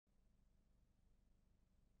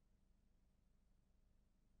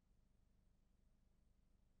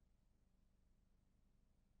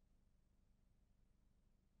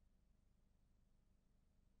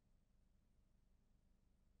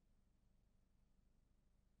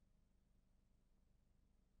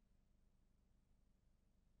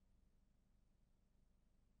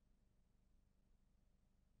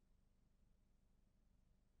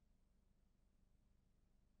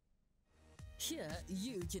Here,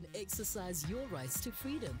 you can exercise your rights to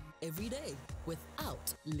freedom every day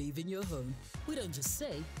without leaving your home. We don't just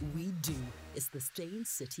say, we do. It's the Stain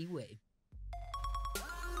City way.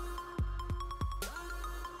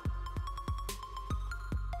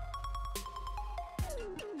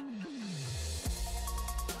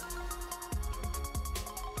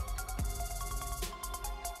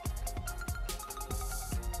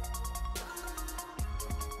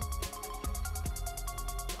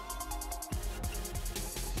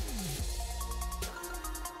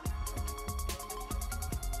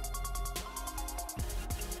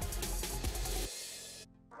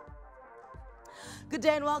 Good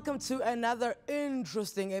day and welcome to another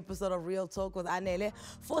interesting episode of Real Talk with Anele.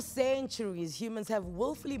 For centuries, humans have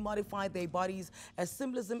willfully modified their bodies as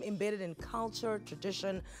symbolism embedded in culture,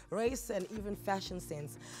 tradition, race, and even fashion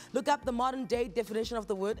sense. Look up the modern day definition of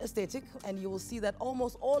the word aesthetic and you will see that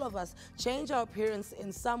almost all of us change our appearance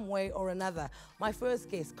in some way or another. My first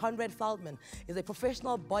guest, Conrad Feldman, is a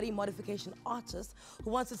professional body modification artist who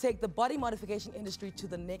wants to take the body modification industry to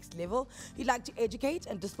the next level. He'd like to educate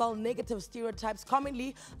and dispel negative stereotypes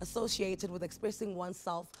commonly associated with expressing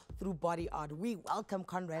oneself through body art. We welcome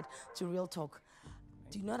Conrad to Real Talk.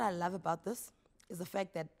 Do you know what I love about this? Is the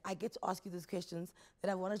fact that I get to ask you these questions that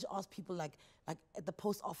I wanted to ask people like at the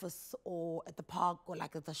post office or at the park or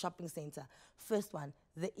like at the shopping center. First one,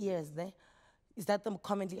 the ears there. Is that the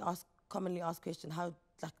commonly asked question?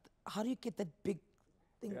 How do you get that big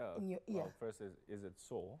thing in your ear? Well, first is it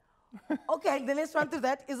sore? Okay, then let's run through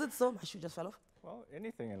that. Is it so? My shoe just fell off. Well,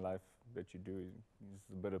 anything in life that you do is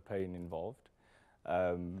a bit of pain involved.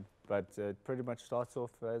 But it pretty much starts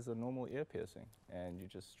off as a normal ear piercing, and you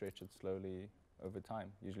just stretch it slowly over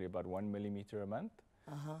time, usually about 1 millimeter a month,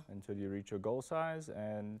 until you reach your goal size,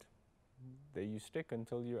 and there you stick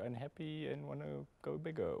until you're unhappy and want to go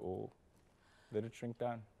bigger or let it shrink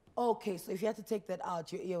down. Okay, so if you had to take that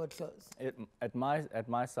out, your ear would close. At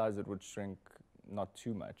my size, it would shrink not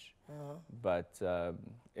too much, but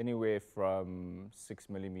anywhere from 6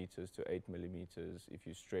 millimeters to 8 millimeters, if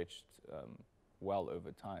you stretched well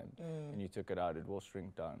over time and you took it out, it will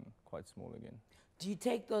shrink down quite small again. Do you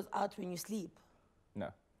take those out when you sleep? No.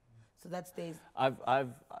 So that stays?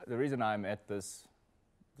 The reason I'm at this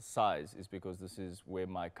size is because this is where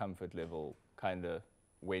my comfort level kind of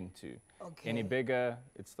went to. Okay. Any bigger,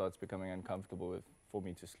 it starts becoming uncomfortable for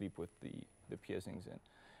me to sleep with the piercings in.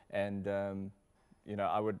 And you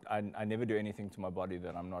know, I never do anything to my body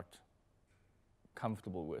that I'm not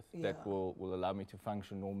comfortable with, that will allow me to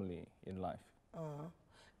function normally in life.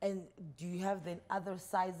 And do you have then other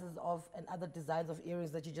sizes of and other designs of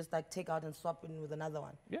earrings that you just like take out and swap in with another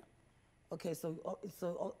one? Yeah. Okay, so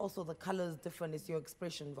also the color is different, it's your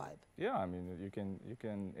expression vibe. Yeah, I mean, you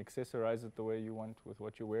can accessorize it the way you want with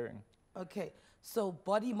what you're wearing. Okay, so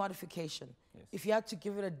body modification. Yes. If you had to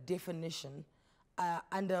give it a definition,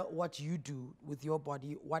 under what you do with your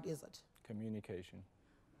body, what is it? Communication.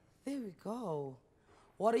 There we go.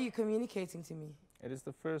 What are you communicating to me? It is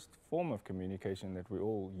the first form of communication that we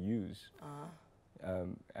all use.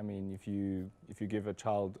 I mean, if you give a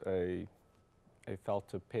child a felt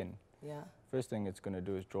tip pen, first thing it's going to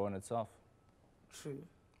do is draw on itself. True.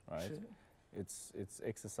 Right. True. It's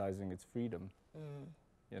exercising its freedom.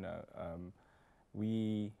 You know,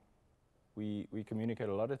 we communicate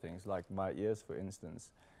a lot of things, like my ears, for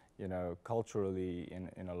instance. You know, culturally,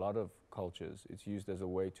 in a lot of cultures, it's used as a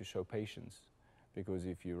way to show patience, because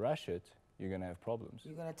if you rush it, you're going to have problems.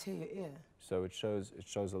 You're going to tear your ear. So it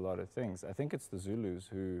shows a lot of things. I think it's the Zulus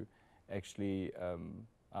who actually,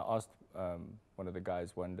 I asked one of the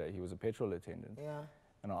guys one day, he was a petrol attendant,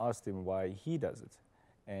 and I asked him why he does it.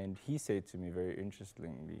 And he said to me very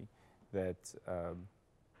interestingly that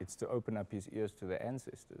it's to open up his ears to the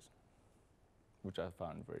ancestors, which I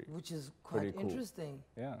found which is quite cool. Interesting.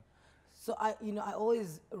 Yeah. So I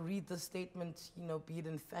always read the statement, be it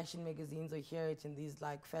in fashion magazines or hear it in these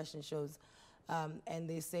like fashion shows, and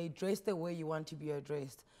they say dress the way you want to be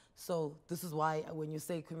addressed. So this is why when you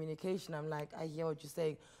say communication, I'm like, I hear what you're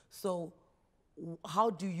saying. So how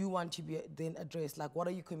do you want to be then addressed? Like, what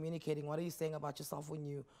are you communicating? What are you saying about yourself when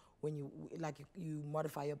you you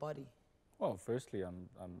modify your body? Well, firstly, I'm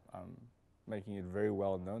making it very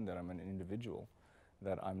well known that I'm an individual,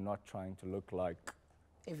 that I'm not trying to look like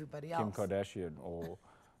everybody else, Kim Kardashian or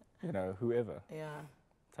whoever,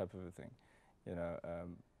 type of a thing.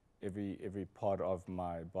 Every part of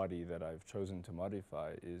my body that I've chosen to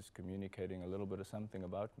modify is communicating a little bit of something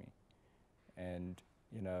about me, and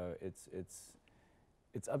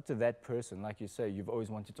it's up to that person. Like you say, you've always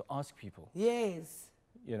wanted to ask people. Yes.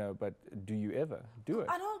 But do you ever do it?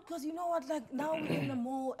 I don't, because you know what, like now we're in the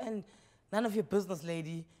mall and none of your business,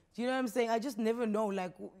 lady. Do you know what I'm saying? I just never know,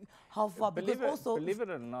 like, how far. Believe it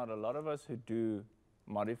or not, a lot of us who do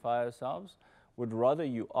modify ourselves would rather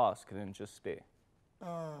you ask than just stare.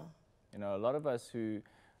 You know, a lot of us who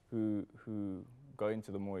go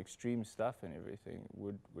into the more extreme stuff and everything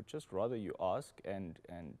would just rather you ask and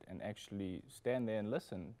actually stand there and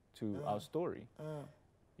listen to our story.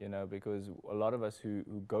 You know, because a lot of us who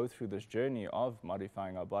go through this journey of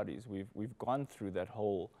modifying our bodies, we've gone through that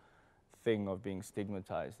whole thing of being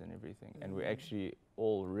stigmatized and everything, and we actually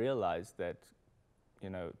all realize that,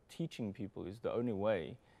 you know, teaching people is the only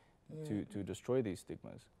way to destroy these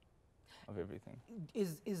stigmas of everything.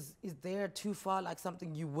 Is there too far, like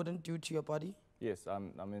something you wouldn't do to your body? Yes, I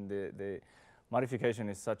mean the modification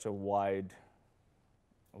is such a wide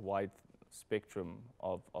spectrum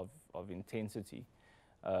of intensity.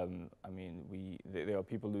 I mean, there are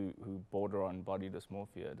people who border on body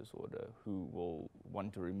dysmorphia disorder who will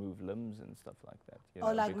want to remove limbs and stuff like that. You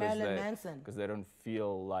know, like Marilyn Manson. Because they don't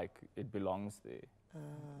feel like it belongs there,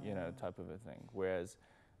 you know, type of a thing. Whereas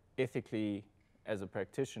ethically, as a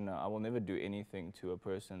practitioner, I will never do anything to a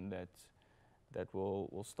person that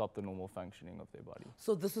will stop the normal functioning of their body.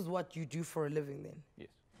 So this is what you do for a living then? Yes.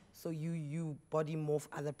 So you body morph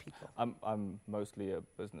other people? I'm mostly a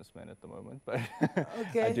businessman at the moment, but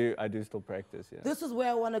okay. I do still practice, yeah. This is where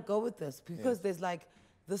I want to go with this, because there's like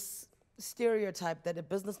this stereotype that a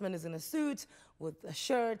businessman is in a suit with a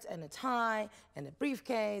shirt and a tie and a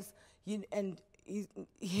briefcase, and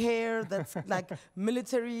hair that's like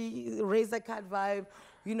military razor cut vibe,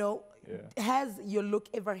 you know. Has your look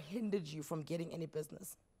ever hindered you from getting any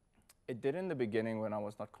business? It did in the beginning when I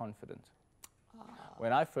was not confident.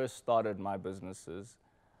 When I first started my businesses,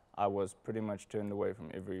 I was pretty much turned away from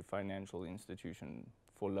every financial institution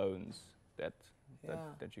for loans that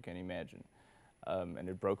you can imagine. And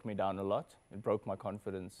it broke me down a lot. It broke my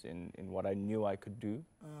confidence in what I knew I could do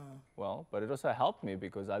well, but it also helped me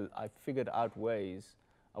because I figured out ways,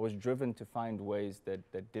 I was driven to find ways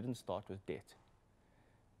that didn't start with debt.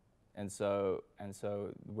 And so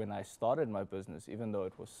when I started my business, even though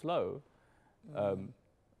it was slow,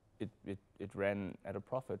 it ran at a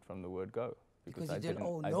profit from the word go. Because you didn't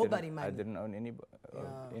owe nobody money. I didn't own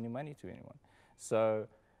any money to anyone. So,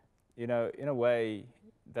 you know, in a way,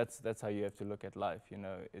 that's how you have to look at life. You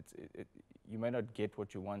know, you may not get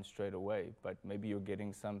what you want straight away, but maybe you're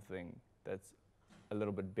getting something that's a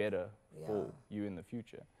little bit better for you in the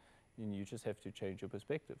future. And you just have to change your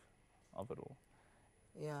perspective of it all.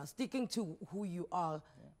 Yeah, sticking to who you are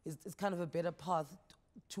is kind of a better path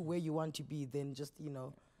to where you want to be than just, you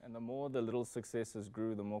know. And the more the little successes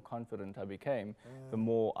grew, the more confident I became, the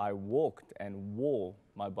more I walked and wore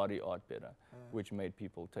my body art better, which made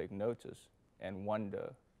people take notice and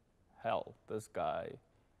wonder, hell, this guy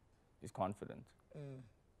is confident.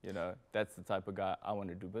 You know, that's the type of guy I want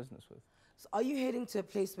to do business with. So are you heading to a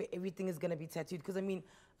place where everything is going to be tattooed? Because, I mean,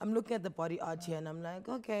 I'm looking at the body art here and I'm like,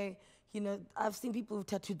 okay, you know, I've seen people who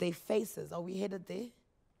tattooed their faces. Are we headed there?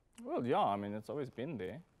 Well, yeah, I mean, it's always been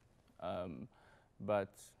there.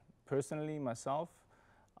 But personally, myself,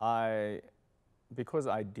 because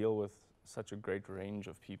I deal with such a great range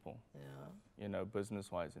of people, you know,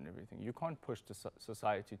 business-wise and everything, you can't push the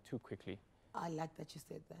society too quickly. I like that you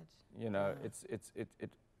said that. You know,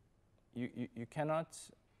 you cannot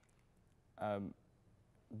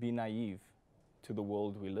be naive to the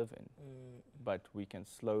world we live in, but we can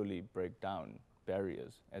slowly break down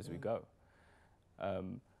barriers as we go.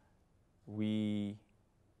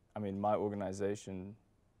 I mean, my organization,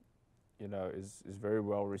 you know, is very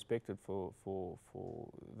well respected for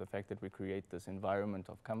the fact that we create this environment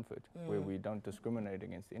of comfort where we don't discriminate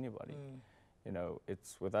against anybody. You know,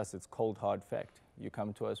 with us, it's cold, hard fact. You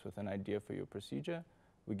come to us with an idea for your procedure,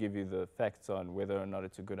 we give you the facts on whether or not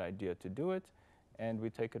it's a good idea to do it, and we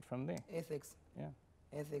take it from there. Ethics. Yeah.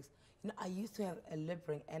 Ethics. You know, I used to have a lip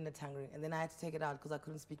ring and a tongue ring, and then I had to take it out because I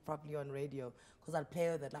couldn't speak properly on radio, because I'd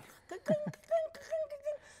play with it like...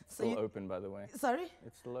 Still open, by the way. Sorry?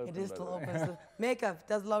 It's still open. It is still open. So makeup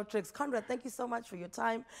does a lot of tricks. Conrad, thank you so much for your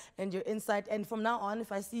time and your insight. And from now on,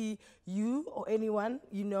 if I see you or anyone,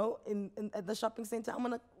 you know, at the shopping center, I'm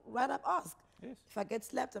going to right up ask. Yes. If I get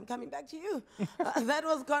slapped, I'm coming back to you. That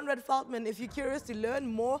was Conrad Feldman. If you're curious to learn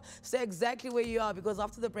more, stay exactly where you are, because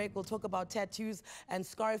after the break, we'll talk about tattoos and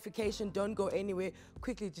scarification. Don't go anywhere.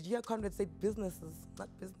 Quickly, did you hear Conrad say businesses, not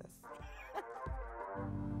business?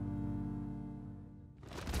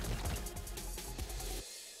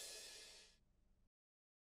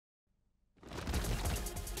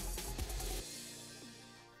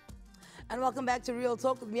 And welcome back to Real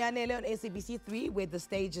Talk with me, Anele, on SABC 3, where the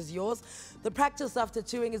stage is yours. The practice of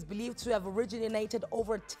tattooing is believed to have originated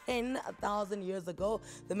over 10,000 years ago.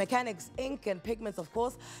 The mechanics, ink, and pigments, of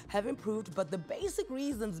course, have improved, but the basic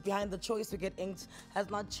reasons behind the choice to get inked has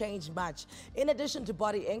not changed much. In addition to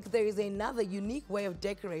body ink, there is another unique way of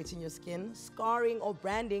decorating your skin. Scarring or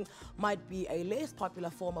branding might be a less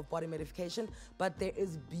popular form of body modification, but there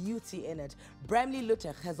is beauty in it. Bramley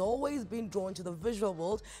Luttig has always been drawn to the visual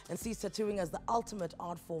world and sees tattooing as the ultimate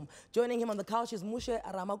art form. Joining him on the couch is Moshe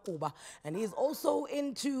Ramukhuba, and he's also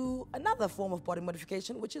into another form of body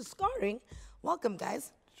modification, which is scarring. Welcome,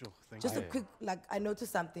 guys. Sure, thank Just you. a quick, I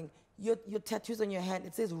noticed something. Your tattoos on your hand,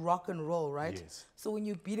 it says rock and roll, right? Yes. So when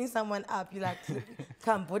you're beating someone up, you're like,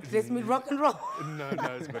 come, let's meet rock and roll. No,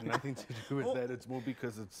 it's got nothing to do with that. It's more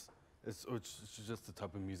because it's just the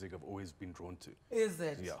type of music I've always been drawn to. Is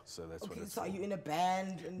it? Yeah, so that's what Okay, it's so are for. you in a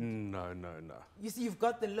band? And No. you see, you've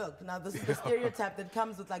got the look. Now, this is the stereotype that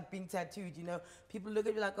comes with like being tattooed, you know. People look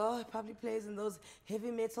at you like, oh, he probably plays in those heavy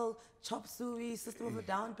metal, chop suey, System of a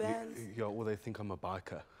Down bands, Yeah, or they think I'm a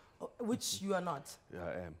biker. which you are not. Yeah,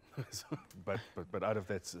 I am. but out of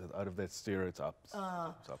that stereotype.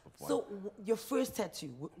 Type of one. So, your first tattoo,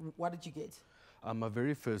 what did you get? My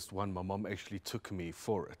very first one, my mom actually took me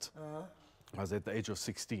for it. I was at the age of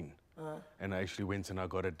 16, and I actually went and I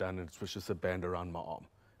got it done, and it was just a band around my arm.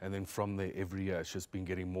 And then from there, every year, it's just been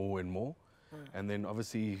getting more and more. And then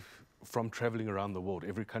obviously, from traveling around the world,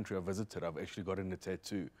 every country I visited, I've actually gotten a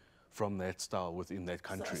tattoo from that style within that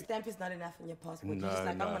country. So a stamp is not enough in your passport. No, You're just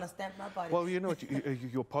like, no. I'm going to stamp my body. Well, you know what,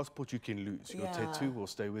 your passport you can lose. Your Yeah. tattoo will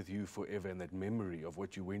stay with you forever, and that memory of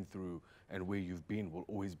what you went through and where you've been will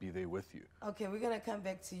always be there with you. Okay, we're going to come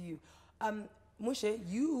back to you. Moshe,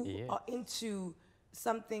 you are into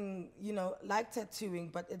something, you know, like tattooing,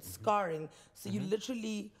 but it's scarring. So you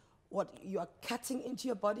literally, you are cutting into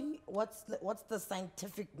your body? What's the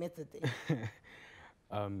scientific method there?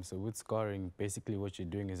 So with scarring, basically what you're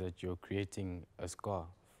doing is that you're creating a scar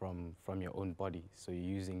from your own body. So you're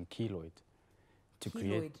using keloid to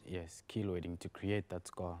create, yes, keloiding to create that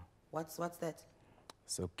scar. What's that?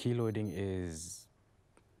 So keloiding is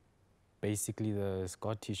basically the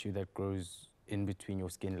scar tissue that grows in between your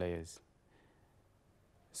skin layers.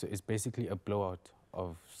 So it's basically a blowout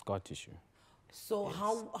of scar tissue. So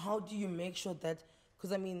how do you make sure that,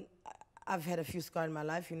 because I mean, I've had a few scars in my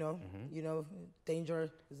life, you know,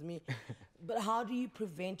 danger is me. But how do you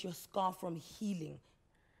prevent your scar from healing?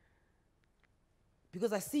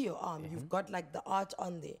 Because I see your arm, you've got like the art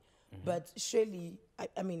on there. But surely,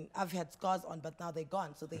 I mean, I've had scars on, but now they're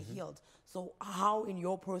gone, so they're healed. So how in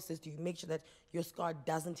your process do you make sure that your scar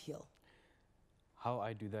doesn't heal? How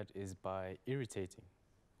I do that is by irritating.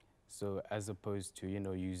 So as opposed to, you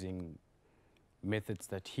know, using methods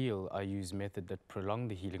that heal, I use methods that prolong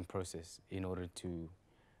the healing process in order to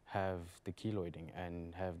have the keloiding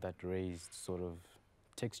and have that raised sort of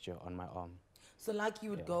texture on my arm. So like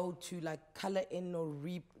you would go to like color in or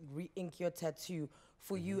re-ink your tattoo.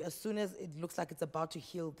 For you, as soon as it looks like it's about to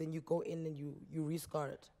heal, then you go in and you re-scar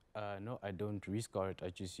it. No, I don't re-scar it. I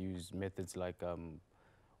just use methods like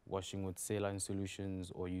washing with saline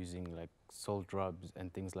solutions or using like salt rubs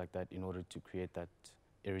and things like that in order to create that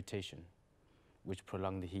irritation, which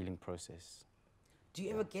prolong the healing process. Do you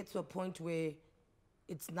ever get to a point where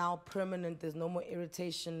it's now permanent, there's no more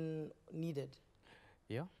irritation needed?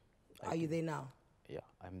 Yeah. Are you there now? Yeah,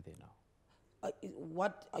 I'm there now.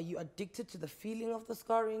 What are you addicted to the feeling of the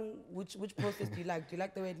scarring? Which process do you like? Do you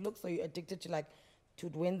like the way it looks? Or are you addicted to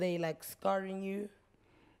when they like scarring you?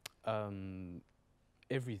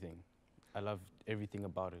 Everything. I love everything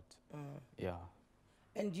about it. Yeah.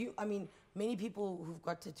 And I mean, many people who've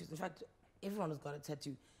got tattoos, in fact, everyone who's got a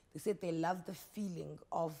tattoo, they said they love the feeling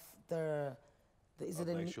of the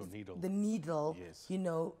actual needle. The needle, Yes. you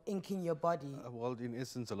know, inking your body. Well, in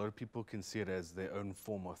essence, a lot of people can see it as their own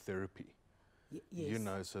form of therapy. Yes. You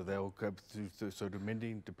know, so they'll go through, so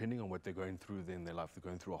depending on what they're going through in their life, they're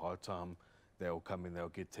going through a hard time, they'll come in, they'll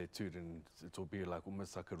get tattooed, and it'll be like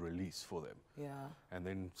almost like a release for them. Yeah. And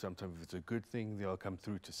then sometimes if it's a good thing, they'll come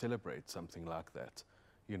through to celebrate something like that,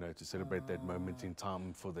 you know, to celebrate that moment in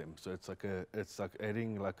time for them. So it's like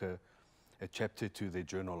adding like a chapter to their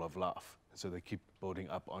journal of life. So they keep building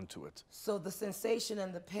up onto it. So the sensation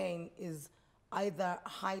and the pain is either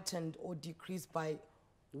heightened or decreased by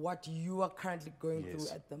what you are currently going through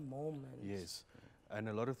at the moment. Yes. And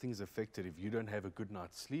a lot of things affect it. If you don't have a good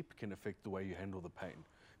night's sleep, it can affect the way you handle the pain.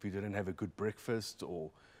 If you didn't have a good breakfast, or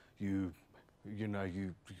if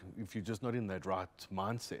you're just not in that right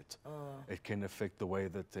mindset, it can affect the way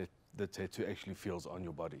that the tattoo actually feels on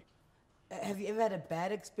your body. Have you ever had a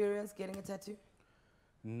bad experience getting a tattoo?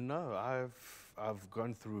 No, I've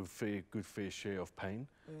gone through a good fair share of pain.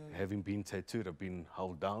 Having been tattooed, I've been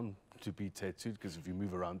held down to be tattooed because if you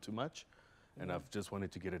move around too much, and I've just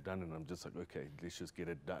wanted to get it done, and I'm just like, okay, let's just get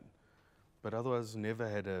it done. But otherwise, never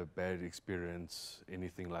had a bad experience,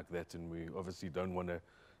 anything like that, and we obviously don't want to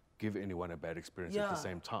give anyone a bad experience at the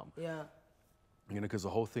same time. Yeah. You know, because the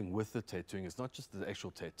whole thing with the tattooing is not just the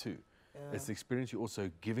actual tattoo. It's the experience you're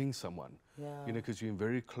also giving someone. You know, because you're in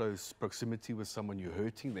very close proximity with someone, you're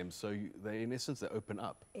hurting them. So they, in essence, they open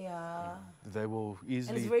up. Yeah. They will easily...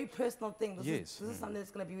 And it's a very personal thing. Yes. This is something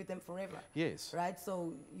that's going to be with them forever. Yes. Right?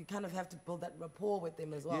 So you kind of have to build that rapport with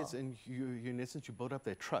them as well. Yes, and you in essence, you build up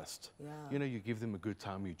their trust. Yeah. You know, you give them a good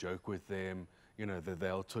time, you joke with them. You know,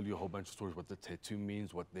 they'll tell you a whole bunch of stories, what the tattoo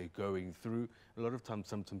means, what they're going through. A lot of times,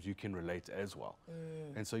 sometimes you can relate as well.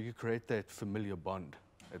 And so you create that familiar bond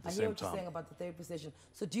at the I same hear what time. you're saying about the therapy session.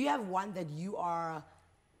 So do you have one that you are,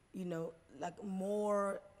 you know, like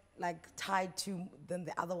more like tied to than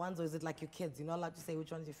the other ones, or is it like your kids? You're not allowed to say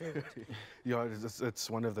which one's your favorite. Yeah, it's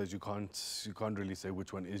one of those you can't really say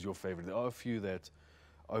which one is your favorite. There are a few that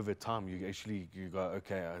over time you go,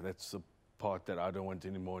 okay, that's the part that I don't want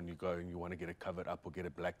anymore, and you go and you want to get it covered up or get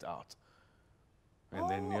it blacked out. And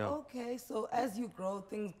then, yeah. Okay, so as you grow,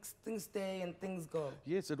 things stay and things go.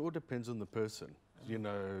 Yes, it all depends on the person. You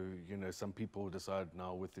know, some people decide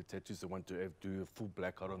now with the tattoos they want to do a full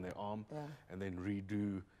blackout on their arm and then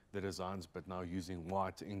redo the designs, but now using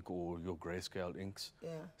white ink or your grayscale inks. Yeah.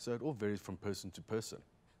 So it all varies from person to person.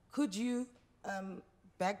 Could you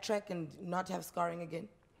backtrack and not have scarring again?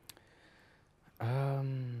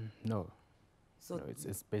 No. So No,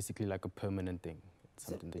 it's basically like a permanent thing. It's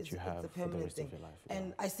something that you have for the rest of your life.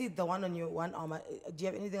 And I see the one on your one arm. Do you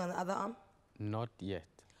have anything on the other arm? Not yet.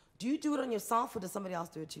 Do you do it on yourself, or does somebody else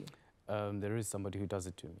do it to you? There is somebody who does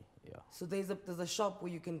it to me, yeah. So there's a shop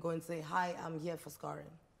where you can go and say, hi, I'm here for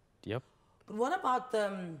scarring. Yep. But what about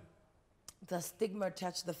the stigma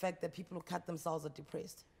attached to the fact that people who cut themselves are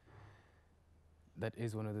depressed? That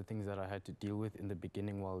is one of the things that I had to deal with in the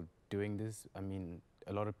beginning while doing this. I mean,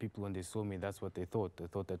 a lot of people, when they saw me, that's what they thought. They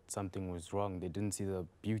thought that something was wrong. They didn't see the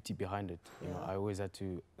beauty behind it. You know, I always had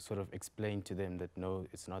to sort of explain to them that, no,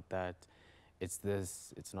 it's not that, it's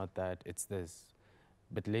this, it's not that, it's this.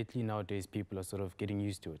 But lately, nowadays, people are sort of getting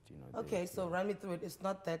used to it, you know. Okay, so run me through it. It's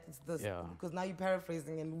not that, it's this. Yeah. Because now you're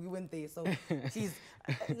paraphrasing and we went there. So please,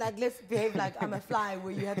 like, let's behave like I'm a fly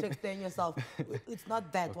where you have to explain yourself. It's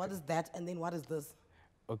not that. Okay. What is that? And then what is this?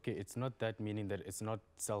 Okay, it's not that, meaning that it's not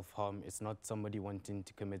self-harm. It's not somebody wanting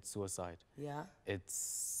to commit suicide. Yeah. It's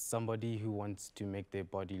somebody who wants to make their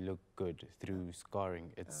body look good through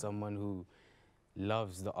scarring. It's someone who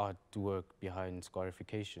loves the artwork behind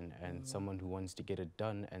scarification, and someone who wants to get it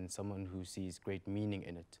done, and someone who sees great meaning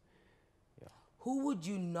in it. Yeah. Who would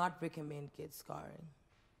you not recommend get scarring?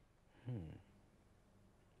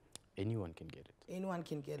 Anyone can get it. Anyone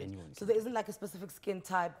can get it. Anyone so there isn't like a specific skin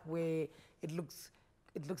type where it looks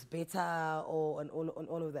better, or on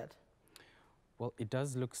all of that? Well, it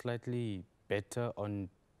does look slightly better on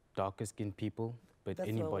darker skinned people, but That's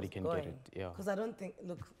anybody can get it. Yeah. Because I don't think,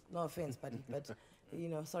 look, no offense, buddy, but you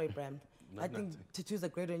know, sorry, Bram. I think tattoos are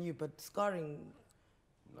great on you, but scarring.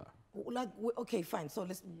 No. Like, okay, fine. So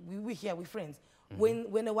we're here, we're friends.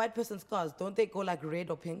 When a white person scars, don't they go like red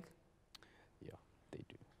or pink? Yeah, they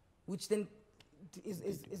do. Which then is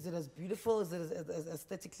it as beautiful? Is it as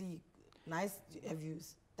aesthetically nice? Have you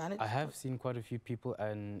done it? I have seen quite a few people,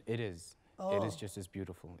 and it is. It is just as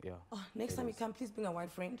beautiful, yeah. Oh, next time you come, please bring a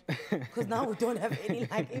white friend, because now we don't have any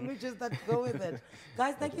like images that go with it.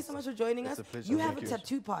 Guys, thank you so much for joining us. a pleasure. You have Thank a you.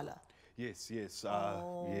 tattoo parlor. Yes. Yes.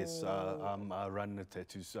 I run the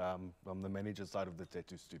tattoos. I'm the manager side of the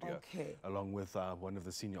tattoo studio. Okay. Along with one of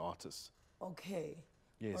the senior artists. Okay.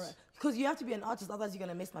 Yes. All right. Because you have to be an artist, otherwise you're going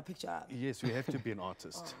to mess my picture up. Yes, we have to be an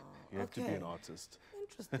artist. You have to be okay. an artist.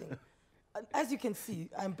 Interesting. As you can see,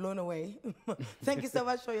 I'm blown away. Thank you so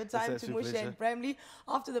much for your time, It's to actually a Moshe pleasure. and Bramley.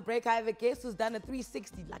 After the break, I have a guest who's done a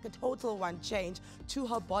 360, like a total one change to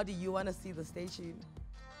her body. You want to see the stay tuned.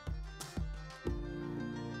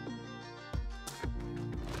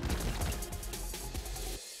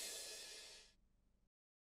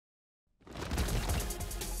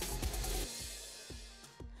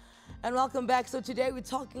 And welcome back. So today we're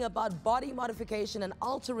talking about body modification and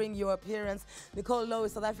altering your appearance. Nicole Louw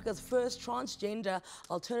is South Africa's first transgender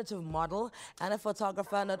alternative model and a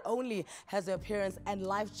photographer. Not only has her appearance and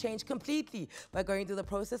life changed completely by going through the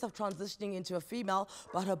process of transitioning into a female,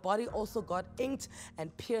 but her body also got inked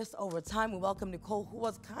and pierced over time. We welcome Nicole, who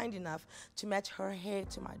was kind enough to match her hair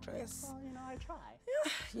to my dress. Well, you know, I try.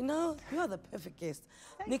 You know, you are the perfect guest.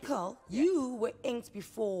 Nicole, you were inked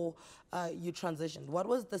before you transitioned. What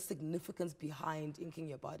was the significance behind inking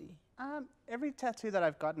your body? Every tattoo that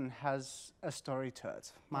I've gotten has a story to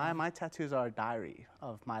it. My tattoos are a diary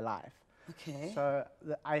of my life. Okay. So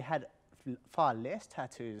I had far less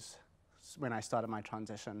tattoos when I started my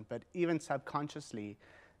transition, but even subconsciously,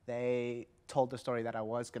 they told the story that I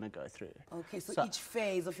was going to go through. Okay, so each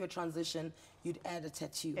phase of your transition, you'd add a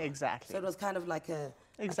tattoo. Exactly. So it was kind of like a,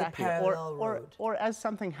 exactly. like a parallel road. Or as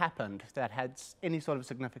something happened that had any sort of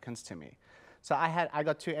significance to me. So I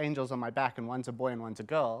got two angels on my back, and one's a boy and one's a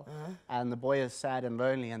girl. And the boy is sad and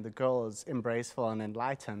lonely, and the girl is embraceful and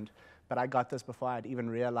enlightened. But I got this before I'd even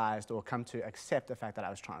realized or come to accept the fact that I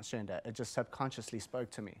was transgender. It just subconsciously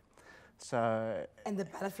spoke to me. So. And the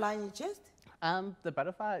butterfly in your chest? The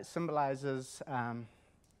butterfly symbolizes,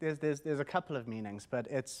 there's a couple of meanings, but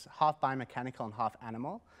it's half biomechanical and half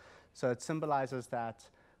animal. So it symbolizes that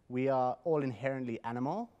we are all inherently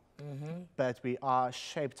animal, but we are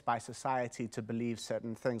shaped by society to believe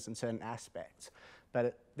certain things in certain aspects.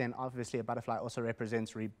 But then obviously a butterfly also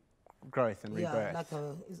represents growth and rebirth. Yeah,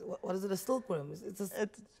 like what is it, a silkworm?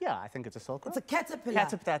 Yeah, I think it's a silkworm. It's a caterpillar.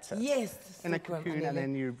 That's it. Yes. In a cocoon, and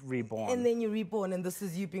then you're reborn. And then you're reborn, and this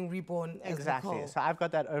is you being reborn as exactly. Nicole. So I've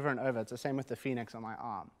got that over and over. It's the same with the phoenix on my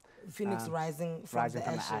arm. Phoenix rising from the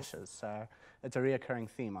ashes. So it's a reoccurring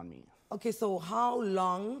theme on me. Okay, so how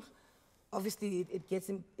long? Obviously, it gets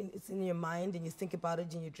it's in your mind, and you think about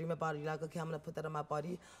it, and you dream about it. You're like, okay, I'm gonna put that on my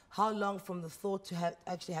body. How long from the thought to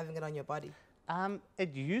actually having it on your body?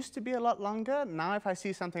 It used to be a lot longer. Now, if I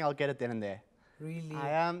see something, I'll get it then and there. Really? I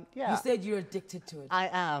am. Yeah. You said you're addicted to it. I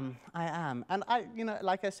am. And you know,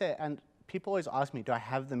 like I said, and people always ask me, do I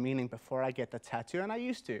have the meaning before I get the tattoo? And I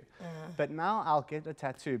used to. But now I'll get the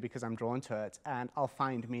tattoo because I'm drawn to it, and I'll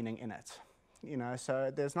find meaning in it. You know, so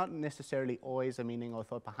there's not necessarily always a meaning or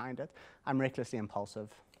thought behind it. I'm recklessly impulsive.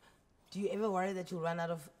 Do you ever worry that you'll run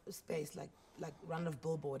out of space, like run out of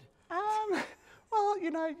billboard? Well,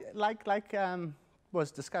 you know, like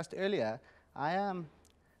was discussed earlier,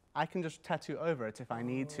 I can just tattoo over it if I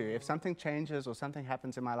need to. If something changes or something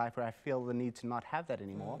happens in my life where I feel the need to not have that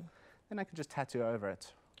anymore, then I can just tattoo over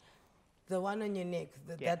it. The one on your neck,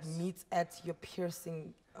 Yes. that meets at your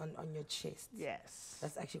piercing on your chest. Yes.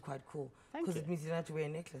 That's actually quite cool. Thank Because you. it means you don't have to wear a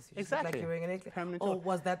necklace. You just Exactly. look like you're wearing a necklace. Permanent Or jewel.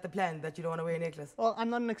 was that the plan, that you don't want to wear a necklace? Well, I'm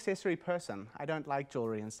not an accessory person. I don't like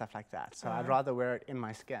jewelry and stuff like that. So I'd rather wear it in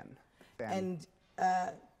my skin. And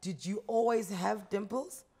did you always have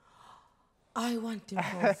dimples? I want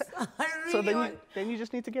dimples. I really so want. then you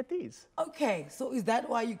just need to get these. Okay, so is that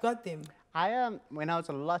why you got them? When I was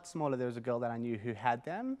a lot smaller, there was a girl that I knew who had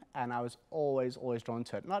them, and I was always drawn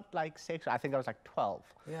to it. Not like sexual. I think I was like 12.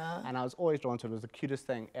 Yeah. And I was always drawn to it. It was the cutest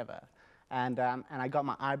thing ever. And I got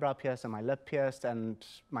my eyebrow pierced and my lip pierced and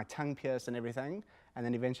my tongue pierced and everything. And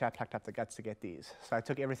then eventually I plucked up the guts to get these. So I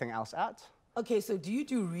took everything else out. Okay, so do you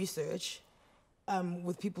do research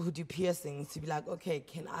with people who do piercings to be like, okay,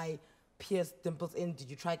 can I pierce dimples in? Did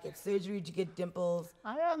you try to get surgery to get dimples?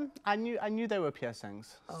 I knew they were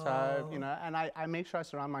piercings. So, you know, and I make sure I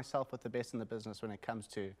surround myself with the best in the business when it comes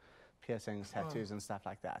to piercings, tattoos, and stuff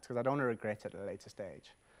like that, because I don't want to regret it at a later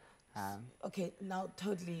stage. Okay, now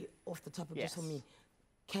totally off the topic, just for Yes. me.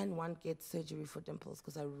 Can one get surgery for dimples?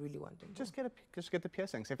 Because I really want dimples. Just get the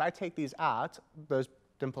piercings. If I take these out, those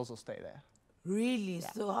dimples will stay there. Really?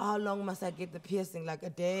 Yeah. So how long must I get the piercing? Like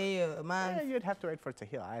a day or a month? Yeah, you'd have to wait for it to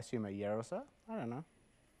heal. I assume a year or so. I don't know.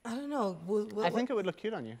 I don't know. I think it would look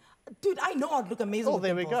cute on you. Dude, I know I'd look amazing with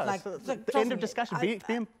there we dimples. go. Like, So so the trust end of me, discussion.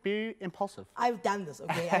 Be impulsive. I've done this,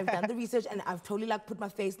 okay? I've done the research, and I've totally like put my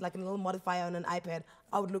face like in a little modifier on an iPad.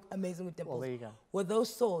 I would look amazing with dimples. Well, there you go. Were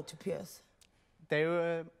those sore to pierce? They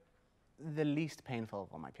were the least painful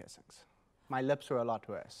of all my piercings. My lips were a lot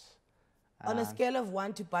worse. On a scale of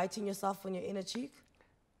 1 to biting yourself on your inner cheek?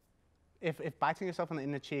 If biting yourself on the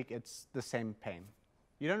inner cheek, it's the same pain.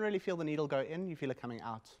 You don't really feel the needle go in, you feel it coming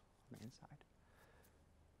out on the inside.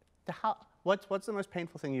 What's the most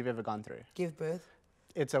painful thing you've ever gone through? Give birth.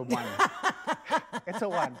 It's a 1. It's a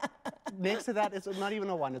 1. Next to that, it's not even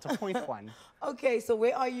a 1, it's a 0.1. Okay, so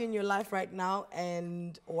where are you in your life right now,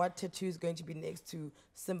 and what tattoo is going to be next to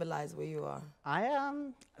symbolize where you are?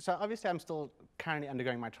 So obviously I'm still currently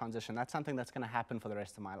undergoing my transition. That's something that's going to happen for the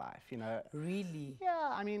rest of my life, you know. Really? Yeah,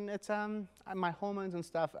 I mean, it's my hormones and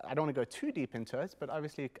stuff. I don't want to go too deep into it, but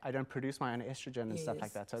obviously I don't produce my own estrogen and stuff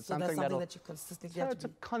like that. So it's something that you consistently have to it's a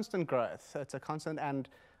constant growth. It's a constant, and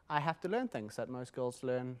I have to learn things that most girls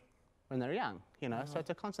learn when they're young, you know. So it's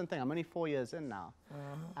a constant thing. I'm only 4 years in now.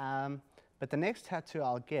 But the next tattoo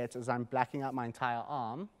I'll get is I'm blacking out my entire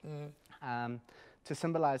arm. to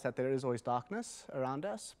symbolize that there is always darkness around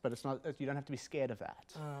us, but it's not. You don't have to be scared of that.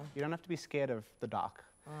 You don't have to be scared of the dark.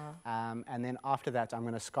 And then after that, I'm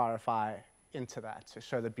going to scarify into that to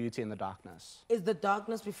show the beauty in the darkness. Is the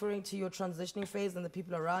darkness referring to your transitioning phase and the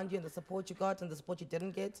people around you and the support you got and the support you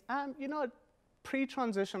didn't get? You know,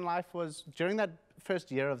 pre-transition life was, during that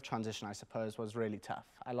first year of transition, I suppose, was really tough.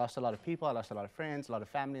 I lost a lot of people, I lost a lot of friends, a lot of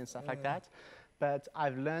family and stuff like that. But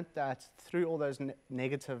I've learned that through all those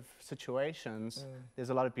negative situations, there's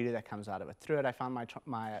a lot of beauty that comes out of it. Through it, I found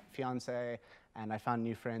my fiance, and I found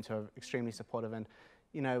new friends who are extremely supportive. And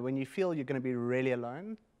you know, when you feel you're going to be really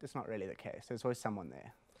alone, it's not really the case. There's always someone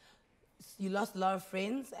there. You lost a lot of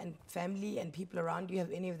friends and family and people around you.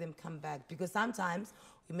 Have any of them come back? Because sometimes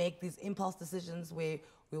we make these impulse decisions where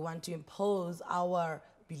we want to impose our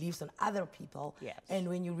beliefs on other people. Yes. And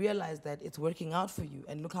when you realize that it's working out for you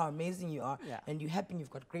and look how amazing you are, Yeah. and you're happy and you've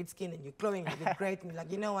got great skin and you're glowing and you look great, and you're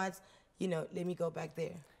like, you know what, let me go back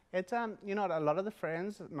there. It's, you know, a lot of the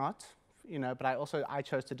friends, not, you know, but I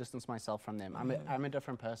chose to distance myself from them. I'm a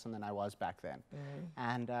different person than I was back then.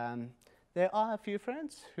 And there are a few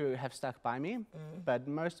friends who have stuck by me, but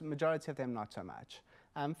majority of them not so much.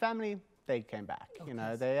 Family, they came back. You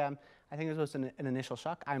know, I think it was an initial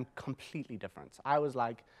shock. I'm completely different. I was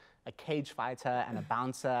like a cage fighter and a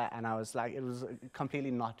bouncer, and I was like, it was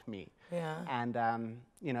completely not me. Yeah. And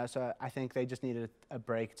you know, so I think they just needed a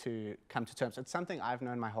break to come to terms. It's something I've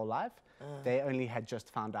known my whole life. They only had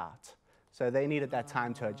just found out. So they needed that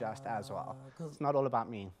time to adjust as well. It's not all about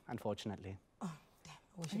me, unfortunately. Oh, damn,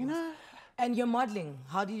 I wish it was. And your modeling,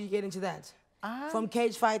 how did you get into that? From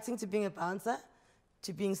cage fighting to being a bouncer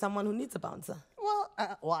to being someone who needs a bouncer?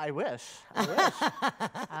 Well, I wish.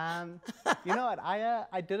 You know what?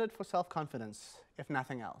 I did it for self-confidence, if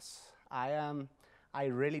nothing else. I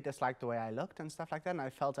really disliked the way I looked and stuff like that, and I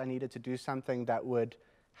felt I needed to do something that would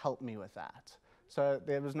help me with that. So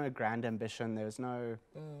there was no grand ambition. There was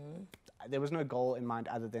no goal in mind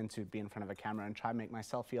other than to be in front of a camera and try and make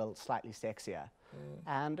myself feel slightly sexier.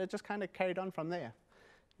 And it just kind of carried on from there,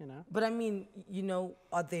 you know. But I mean, you know,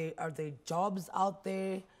 are there jobs out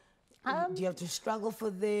there? Do you have to struggle for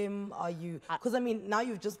them? Are you, because I mean, now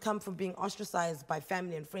you've just come from being ostracized by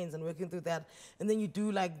family and friends and working through that, and then you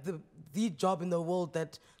do like the job in the world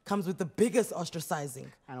that comes with the biggest ostracizing.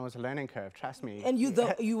 And it was a learning curve, trust me. And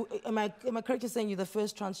am I correct in saying you're the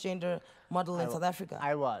first transgender model in South Africa?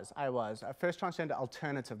 I was a first transgender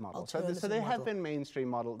alternative model. So there have been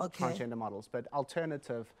mainstream transgender models, but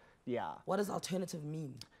alternative, yeah. What does alternative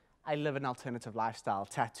mean? I live an alternative lifestyle,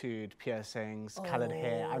 tattooed, piercings, colored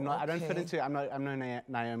hair. I'm no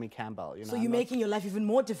Naomi Campbell, you know. So you're making your life even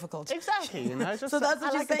more difficult. Exactly, you know. Just, so that's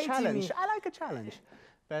what you're saying to me. I like a challenge.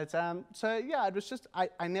 But so yeah, it was just,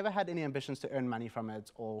 I never had any ambitions to earn money from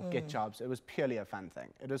it or get jobs. It was purely a fun thing.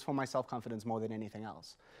 It was for my self-confidence more than anything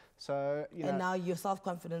else. So, you know. And now your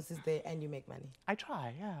self-confidence is there and you make money. I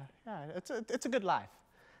try, yeah. It's a good life.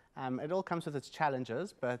 It all comes with its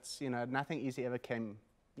challenges, but you know,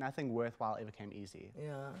 nothing worthwhile ever came easy.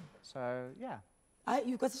 Yeah. So, yeah.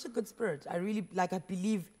 You've got such a good spirit. I really, I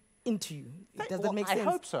believe into you. Does that make sense? I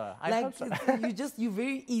hope so. I hope so. You're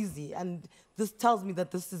very easy, and this tells me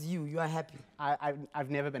that this is you. You are happy.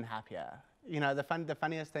 I've never been happier. You know, the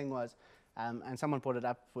funniest thing was, and someone brought it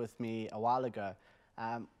up with me a while ago,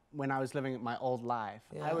 when I was living my old life,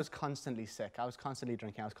 I was constantly sick. I was constantly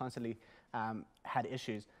drinking. I was constantly had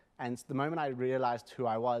issues. And the moment I realized who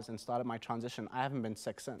I was and started my transition, I haven't been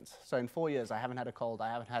sick since. So in 4 years, I haven't had a cold,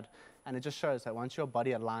 and it just shows that once your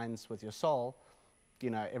body aligns with your soul, you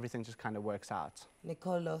know, everything just kind of works out.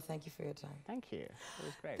 Nicole Louw, thank you for your time. Thank you. It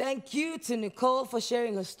was great. Thank you to Nicole for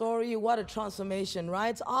sharing her story. What a transformation,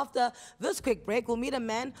 right? After this quick break, we'll meet a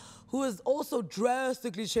man who has also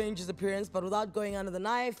drastically changed his appearance, but without going under the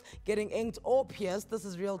knife, getting inked or pierced. This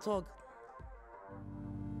is Real Talk.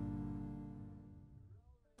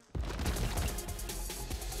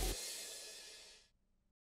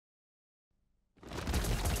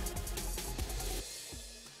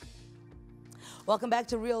 Welcome back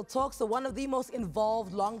to Real Talk. So one of the most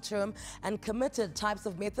involved, long-term and committed types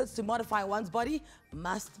of methods to modify one's body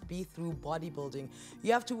must be through bodybuilding.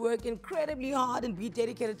 You have to work incredibly hard and be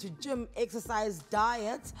dedicated to gym, exercise,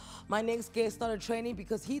 diet. My next guest started training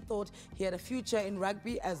because he thought he had a future in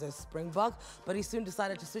rugby as a Springbok, but he soon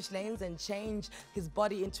decided to switch lanes and change his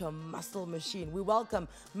body into a muscle machine. We welcome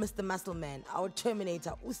Mr. Muscle Man, our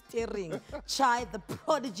Terminator, Ustering, Chai, the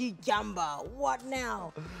prodigy Ndyamba. What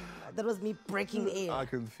now? That was me breaking the air. I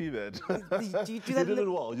can see that. Did you do that? You did it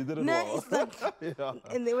well. You did it well. It's like, yeah.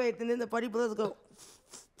 And then the bodybuilders go.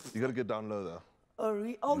 You got to get down low, though.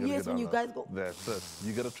 Oh yes, when you guys go. That's it.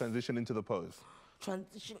 You got to transition into the pose.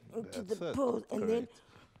 transition into That's the it. pose, and then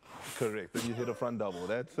Correct. Then you hit a front double.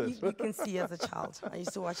 That's it. you can see as a child. I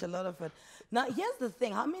used to watch a lot of it. Now, here's the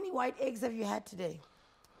thing. How many white eggs have you had today?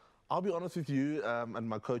 I'll be honest with you, and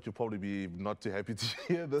my coach will probably be not too happy to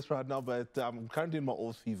hear this right now, but I'm currently in my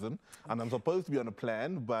off season, and I'm supposed to be on a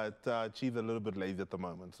plan, but she's a little bit lazy at the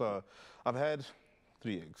moment. So I've had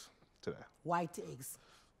 3 eggs today, White eggs.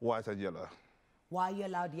 white and yellow. Why are you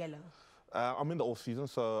allowed yellow? I'm in the off season,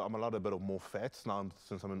 so I'm allowed a bit of more fats now.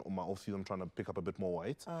 Since I'm in my off season, I'm trying to pick up a bit more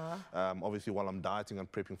weight. Obviously, while I'm dieting and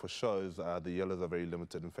prepping for shows, the yellows are very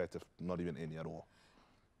limited. In fact, if not even any at all.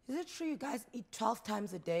 Is it true you guys eat 12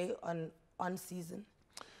 times a day on season?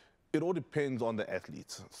 It all depends on the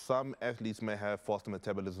athletes. Some athletes may have faster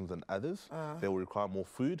metabolisms than others. They will require more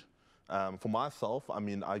food. For myself, I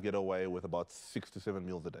mean, I get away with about 6 to 7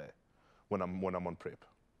 meals a day when I'm on prep.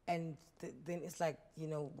 And then it's like, you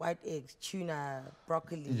know, white eggs, tuna,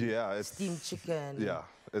 broccoli, Yeah, it's steamed chicken, Yeah,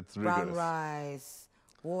 it's brown rigorous. rice,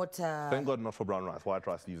 water. Thank God not for brown rice, white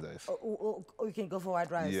rice these days. Oh, you can go for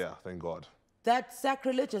white rice. Yeah, thank God. That's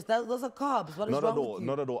sacrilegious. Those are carbs. What is Not wrong at all, with you?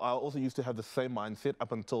 not at all. I also used to have the same mindset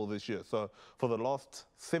up until this year. So for the last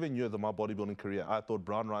 7 years of my bodybuilding career, I thought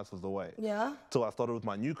brown rice was the way. Yeah? So I started with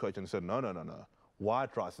my new coach and said, no.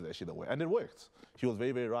 White rice is actually the way. And it worked. He was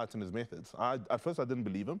very, very right in his methods. At first, I didn't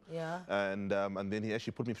believe him. Yeah. And then he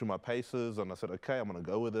actually put me through my paces, and I said, okay, I'm going to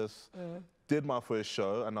go with this. Did my first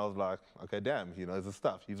show, and I was like, okay, damn, he knows his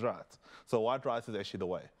stuff. He's right. So white rice is actually the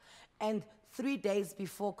way. And 3 days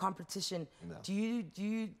before competition, No. do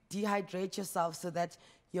you dehydrate yourself so that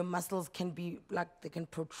your muscles can be, like, they can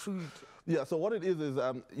protrude? Yeah, so what it is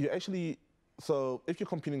you actually, so if you're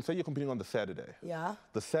competing, say you're competing on the Saturday. Yeah?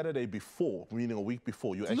 The Saturday before, meaning a week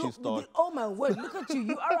before, you actually start. Oh my word, look at you.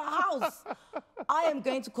 You are a house. I am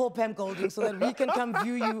going to call Pam Golding so that we can come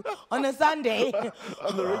view you on a Sunday.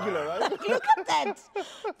 On the regular, right? Look at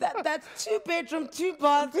that. That's 2 bedroom, 2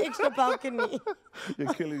 baths, extra balcony.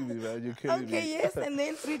 You're killing me, man. You're killing me. Okay, yes, and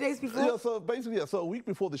then 3 days before. Yeah, so basically, so a week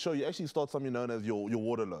before the show, you actually start something known as your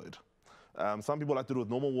water load. Some people like to do it with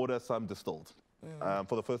normal water, some distilled.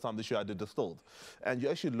 For the first time this year, I did distilled. And you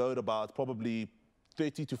actually load about probably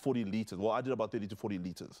 30 to 40 liters. Well, I did about 30 to 40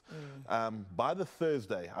 liters. By the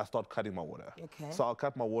Thursday, I start cutting my water. Okay. So I'll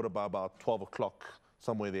cut my water by about 12 o'clock,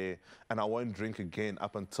 somewhere there, and I won't drink again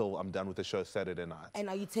up until I'm done with the show Saturday night. And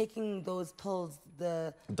are you taking those pills,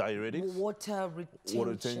 the Diuretics? water retention?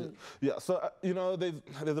 Water retention. Yeah, so, you know,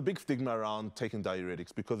 there's a big stigma around taking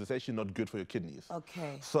diuretics because it's actually not good for your kidneys.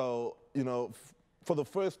 Okay. So, you know, for the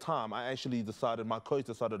first time, I actually decided, my coach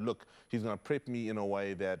decided, look, he's going to prep me in a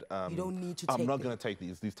way that You don't need to I'm take not them. going to take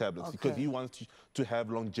these tablets because Okay. he wants to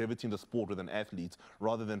have longevity in the sport with an athlete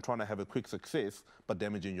rather than trying to have a quick success but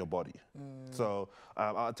damaging your body. So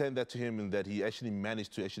I attend that to him in that he actually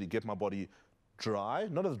managed to actually get my body dry,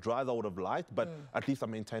 not as dry as I would have liked, but at least I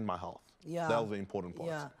maintained my health. Yeah. That was the important part.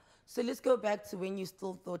 Yeah. So let's go back to when you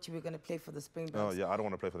still thought you were going to play for the Springboks. Oh, yeah, I don't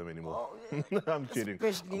want to play for them anymore. I'm kidding.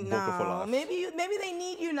 Especially I'm Boca for now. life. Maybe they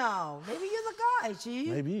need you now. Maybe you're the guy,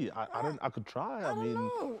 G. Maybe. I could try. I mean,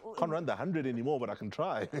 know. can't run the 100 anymore, but I can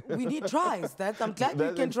try. We need tries. I'm glad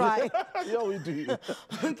you can try. Yeah, we do.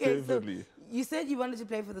 Okay, Definitely. so you said you wanted to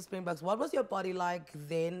play for the Springboks. What was your body like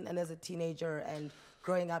then and as a teenager and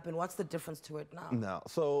growing up, and what's the difference to it now? Now,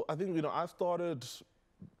 so I think, you know, I started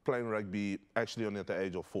playing rugby actually only at the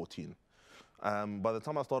age of 14. By the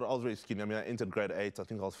time I started, I was very skinny. I mean, I entered grade 8, I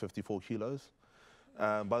think I was 54 kilos.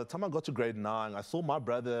 By the time I got to grade 9, I saw my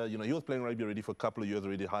brother, you know, he was playing rugby already for a couple of years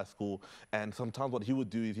already, high school, and sometimes what he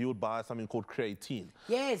would do is he would buy something called creatine.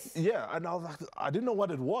 Yes. Yeah, and I was like, I didn't know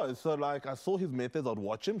what it was. So like, I saw his methods, I'd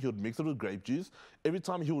watch him, he would mix it with grape juice. Every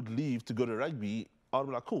time he would leave to go to rugby, I'd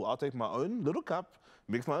be like, cool, I'll take my own little cup,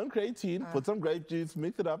 mix my own creatine, put some grape juice,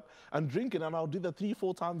 mix it up, and drink it, and I'll do that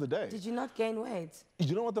 3-4 times a day. Did you not gain weight?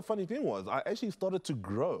 You know what the funny thing was? I actually started to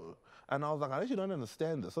grow. And I was like, I actually don't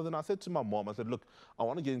understand this. So then I said to my mom, I said, look, I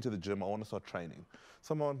want to get into the gym. I want to start training.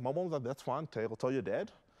 So my mom was like, that's fine. Tell your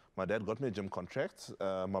dad. My dad got me a gym contract.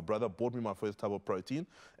 My brother bought me my first tub of protein.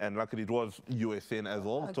 And luckily it was USN as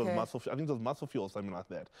well. It was Okay. muscle, I think it was muscle fuel or something like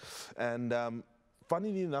that. And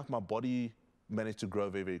funnily enough, my body managed to grow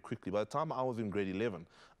very, very quickly. By the time I was in grade 11,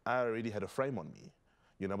 I already had a frame on me.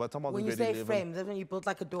 You know, by the time I was When in you grade say 11... frame, that's when you built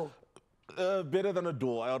like a door. Better than a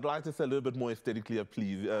door. I would like to say a little bit more aesthetically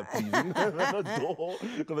pleasing than a door,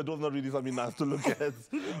 because a door's not really something nice to look at.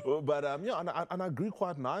 But yeah, and I grew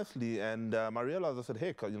quite nicely, and I realized, I said,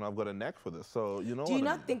 heck, you know, I've got a knack for this. So, you know Do you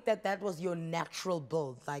not think that that was your natural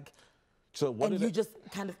build? Like, So what And did you it- just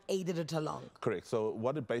kind of aided it along. Correct. So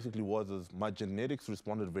what it basically was is my genetics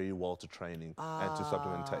responded very well to training and to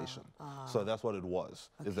supplementation. So that's what it was.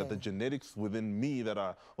 Is that the Okay. genetics within me that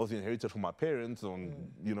I also inherited from my parents or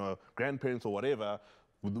you know, grandparents or whatever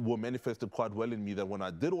were manifested quite well in me, that when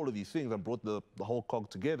I did all of these things and brought the whole cog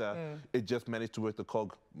together, it just managed to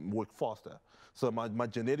work faster. So my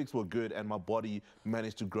genetics were good and my body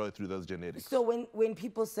managed to grow through those genetics. So when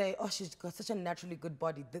people say, oh, she's got such a naturally good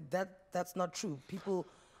body, that's not true. People,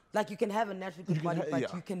 like, you can have a naturally good body, but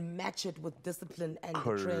yeah. you can match it with discipline and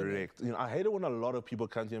training. Correct. You know, I hate it when a lot of people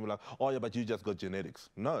come to me and be like, oh yeah, but you just got genetics.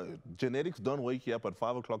 No, genetics don't wake you up at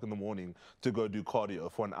 5 o'clock in the morning to go do cardio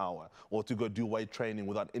for an hour or to go do weight training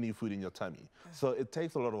without any food in your tummy. So it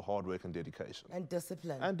takes a lot of hard work and dedication. And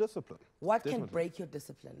discipline. And discipline. What can Definitely. break your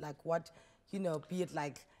discipline? Like what, you know, be it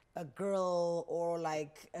like a girl or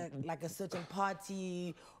like a certain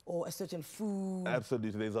party or a certain food?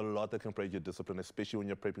 Absolutely, there's a lot that can break your discipline, especially when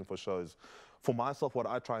you're prepping for shows. For myself, what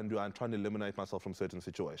I try and do, I'm trying to eliminate myself from certain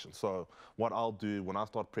situations. So what I'll do when I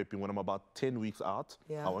start prepping, when I'm about 10 weeks out,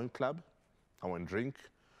 Yeah. I won't club, I won't drink.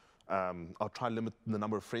 I'll try and limit the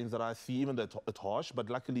number of friends that I see, even though it's harsh, but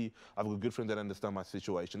luckily I've got good friends that understand my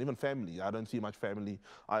situation. Even family, I don't see much family.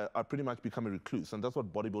 I pretty much become a recluse, and that's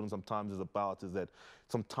what bodybuilding sometimes is about, is that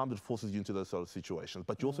sometimes it forces you into those sort of situations,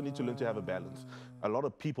 but you also need to learn to have a balance. A lot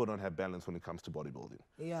of people don't have balance when it comes to bodybuilding.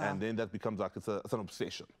 Yeah. And then that becomes like, it's an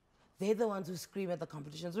obsession. They're the ones who scream at the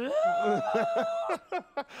competitions.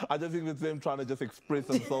 I just think it's them trying to just express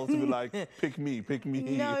themselves to be like, pick me, pick me.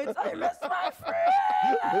 No, it's I miss my friend.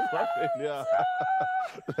 That's my friend, yeah.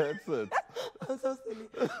 That's it. I'm so silly.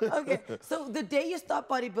 Okay, so the day you start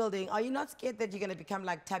bodybuilding, are you not scared that you're going to become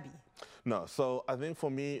like Tabby? No, so I think for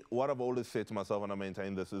me, what I've always said to myself, and I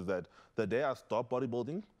maintain this, is that the day I stop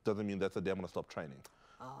bodybuilding doesn't mean that's the day I'm going to stop training.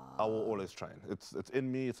 I will always train. It's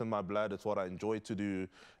in me, it's in my blood, it's what I enjoy to do,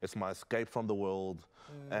 it's my escape from the world,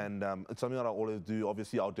 and it's something that I always do.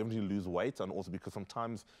 Obviously, I'll definitely lose weight, and also because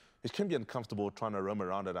sometimes it can be uncomfortable trying to roam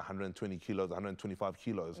around at 120 kilos, 125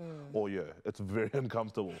 kilos all year. It's very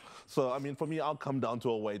uncomfortable. So, I mean, for me, I'll come down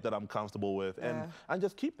to a weight that I'm comfortable with and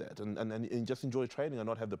just keep that and just enjoy training and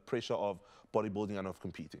not have the pressure of bodybuilding and of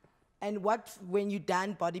competing. And what, when you're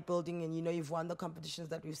done bodybuilding and you know you've won the competitions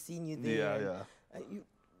that we've seen you there,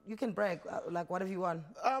 you can brag. Like, what have you won?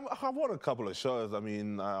 I've won a couple of shows. I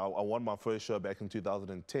mean, I won my first show back in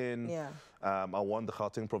 2010. Yeah. I won the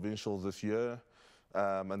Cultique Provincials this year.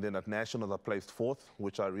 And then at Nationals, I placed 4th,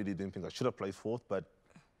 which I really didn't think I should have placed 4th, but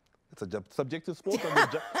it's a subjective sport,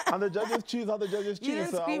 and the judges choose how the judges choose. You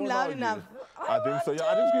didn't so scream I loud argue. enough. I think so, yeah.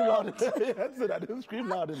 I didn't scream loud enough. That's it, I didn't scream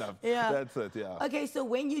loud enough. Yeah. That's it, yeah. Okay, so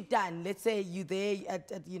when you're done, let's say you're there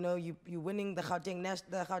at you know, you're winning the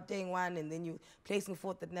Gauteng one, and then you're placing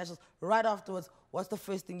 4th at Nationals. Right afterwards, what's the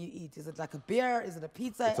first thing you eat? Is it like a beer? Is it a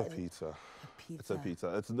pizza? It's a pizza. It's a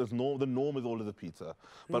pizza. The norm is always a pizza.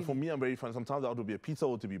 But for me, I'm very fun. Sometimes it would be a pizza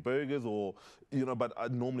or to be burgers or, you know, but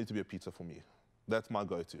normally to be a pizza for me. That's my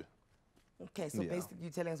go-to. Okay, so Yeah. basically you're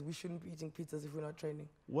telling us we shouldn't be eating pizzas if we're not training.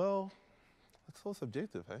 Well, it's all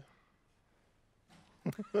subjective, eh?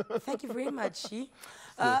 Thank you very much, She.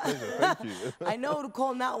 Pleasure. Thank you. I know who to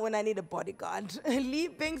call now when I need a bodyguard. Lee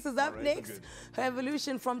Binks is up next. Her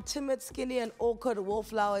evolution from timid, skinny, and awkward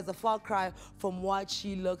wallflower is a far cry from what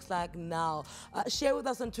she looks like now. Share with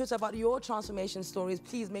us on Twitter about your transformation stories.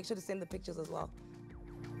 Please make sure to send the pictures as well.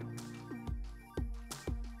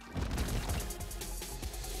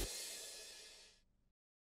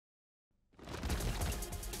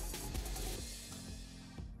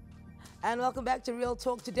 And welcome back to Real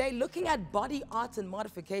Talk today, looking at body art and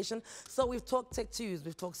modification. So we've talked tattoos,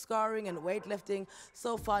 we've talked scarring and weightlifting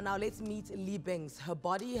so far. Now let's meet Lee Binks. Her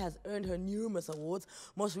body has earned her numerous awards.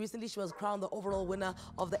 Most recently, she was crowned the overall winner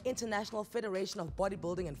of the International Federation of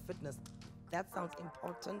Bodybuilding and Fitness. That sounds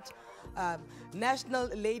important. National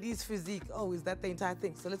Ladies Physique. Oh, is that the entire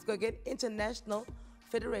thing? So let's go again. International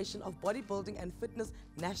Federation of Bodybuilding and Fitness,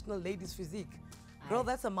 National Ladies Physique. Girl,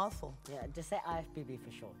 that's a mouthful. Yeah, just say IFBB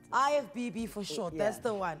for short. IFBB for short, that's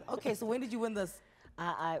the one. Okay, so when did you win this?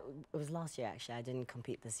 It was last year, actually. I didn't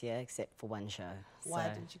compete this year except for one show. Why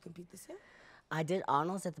So didn't you compete this year? I did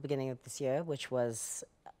Arnold's at the beginning of this year, which was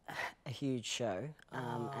a huge show.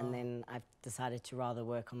 And then I've decided to rather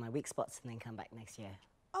work on my weak spots and then come back next year.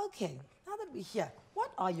 Okay, now that we're here,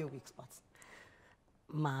 what are your weak spots?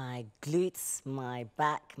 My glutes, my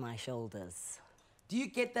back, my shoulders. Do you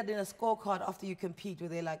get that in a scorecard after you compete, where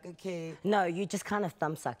they're like, okay? No, you just kind of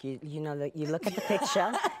thumb suck. You know, you look at the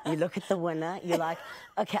picture, you look at the winner, you're like,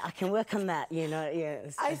 okay, I can work on that, you know.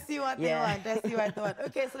 Yes. I see what they want. I see what they want.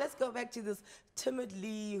 Okay, so let's go back to this timid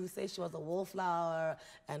Lee who says she was a wallflower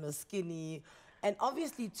and was skinny. And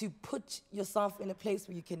obviously, to put yourself in a place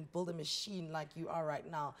where you can build a machine like you are right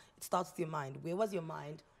now, it starts with your mind. Where was your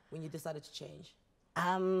mind when you decided to change?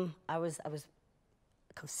 I was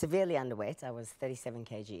severely underweight. I was 37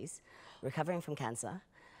 kgs, recovering from cancer.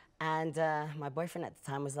 And my boyfriend at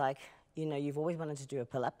the time was like, you know, you've always wanted to do a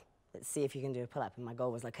pull-up. Let's see if you can do a pull-up. And my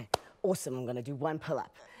goal was like, okay, awesome, I'm gonna do one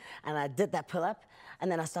pull-up. And I did that pull-up,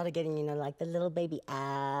 and then I started getting, you know, like the little baby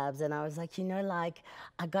abs, and I was like, you know, like,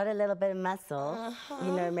 I got a little bit of muscle.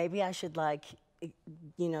 You know, maybe I should, like,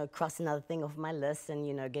 you know, cross another thing off my list and,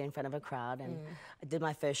 you know, get in front of a crowd. And I did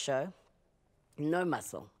my first show. No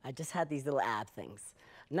muscle. I just had these little ab things.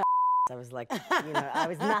 No, I was like, you know, I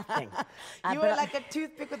was nothing. You were like a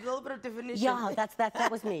toothpick with a little bit of definition. Yeah,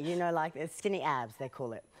 that was me, you know, like skinny abs, they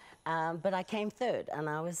call it. But I came third, and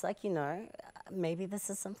I was like, you know, maybe this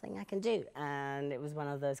is something I can do. And it was one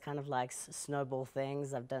of those kind of like snowball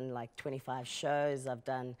things. I've done like 25 shows. I've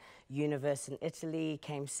done Universe in Italy,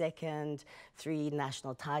 came second, 3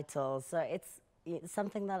 national titles. So it's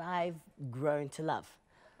something that I've grown to love.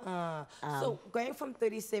 So going from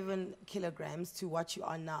 37 kilograms to what you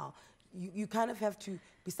are now, you kind of have to,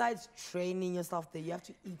 besides training yourself there, you have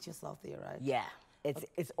to eat yourself there, right? Yeah.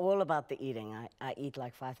 It's all about the eating. I eat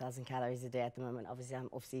like 5,000 calories a day at the moment. Obviously, I'm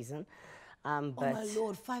off season. Oh my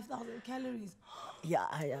Lord, 5,000 calories. Yeah,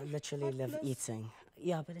 I literally live eating.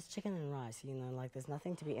 Yeah, but it's chicken and rice, you know, like there's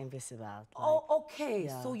nothing to be envious about. Like, oh, okay.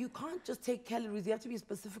 Yeah. So you can't just take calories. You have to be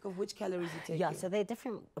specific of which calories you take. Yeah, so there are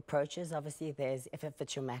different approaches. Obviously, there's if it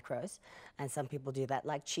fits your macros, and some people do that.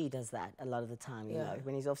 Like Chi does that a lot of the time, you know.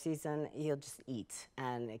 When he's off season, he'll just eat,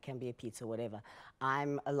 and it can be a pizza or whatever.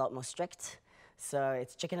 I'm a lot more strict. So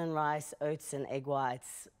it's chicken and rice, oats and egg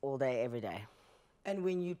whites all day, every day. And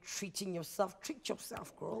when you're treating yourself, treat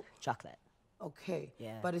yourself, girl. Chocolate. Okay.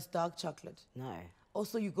 Yeah. But it's dark chocolate. No.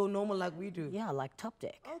 Also, you go normal like we do. Yeah, like Top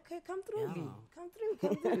Deck. Okay, come through, Lee. Come through,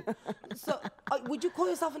 come through. So, would you call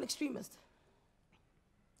yourself an extremist?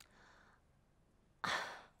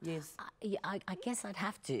 Yes. I guess I'd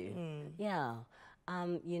have to. Yeah.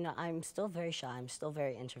 You know, I'm still very shy. I'm still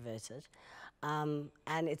very introverted. And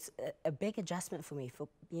it's a big adjustment for me. For,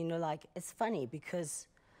 you know, like, it's funny because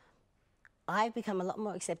I've become a lot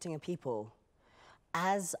more accepting of people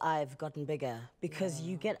as I've gotten bigger, because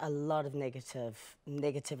you get a lot of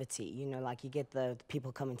negativity, you know, like you get the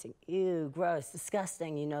people commenting, ew, gross,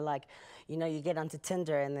 disgusting, you know, like, you know, you get onto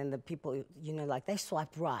Tinder and then the people, you know, like they swipe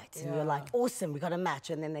right and you're like, awesome, we got a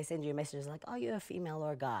match, and then they send you a message like, oh, you're a female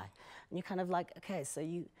or a guy, and you're kind of like, okay, so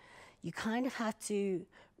you kind of have to,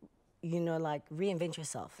 you know, like reinvent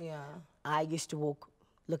yourself. Yeah. I used to walk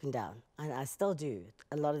looking down, and I still do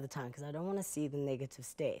a lot of the time because I don't want to see the negative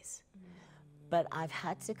stares. But I've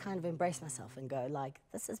had to kind of embrace myself and go, like,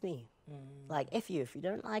 this is me. Like, if you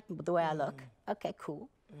don't like the way I look, okay, cool.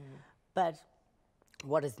 But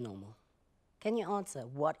what is normal? Can you answer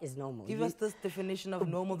what is normal? Give us this definition of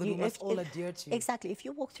normal that we must all adhere to. Exactly. If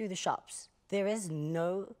you walk through the shops, there is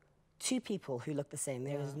no 2 people who look the same.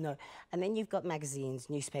 There is no. And then you've got magazines,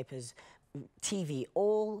 newspapers, TV,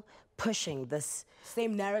 all pushing this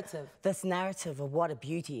same narrative. This narrative of what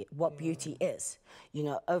beauty is. You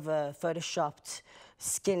know, over photoshopped,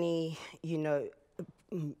 skinny, you know,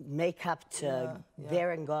 makeup to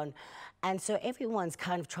there and gone. And so everyone's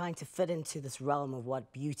kind of trying to fit into this realm of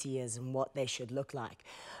what beauty is and what they should look like.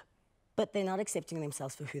 But they're not accepting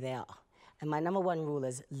themselves for who they are. And my number 1 rule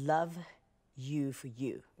is love you for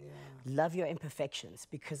you. Love your imperfections,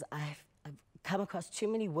 because I've come across too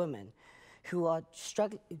many women who are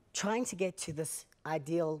trying to get to this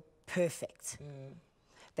ideal perfect.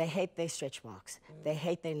 They hate their stretch marks. They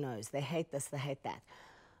hate their nose. They hate this, they hate that.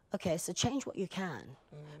 Okay, so change what you can,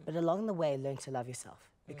 but along the way, learn to love yourself,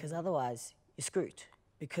 because otherwise you're screwed,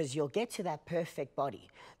 because you'll get to that perfect body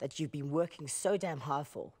that you've been working so damn hard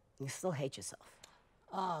for, and you still hate yourself.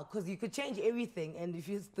 Because you could change everything, and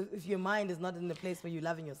if your mind is not in the place where you're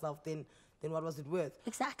loving yourself, then what was it worth?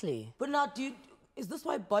 Exactly. But now, is this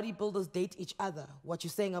why bodybuilders date each other? What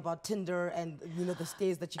you're saying about Tinder and, you know, the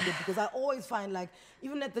stares that you get? Because I always find, like,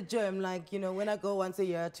 even at the gym, like, you know, when I go once a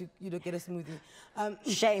year to, you know, get a smoothie.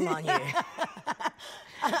 Shame on you.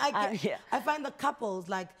 I find the couples,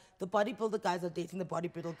 like, the bodybuilder guys are dating the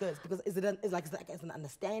bodybuilder girls? Because is it an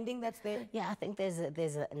understanding that's there? Yeah, I think there's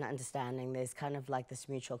an understanding. There's kind of like this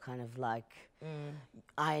mutual kind of like,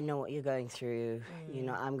 I know what you're going through. You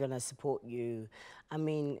know, I'm gonna support you. I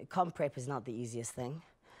mean, comp prep is not the easiest thing.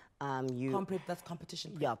 Comp prep, that's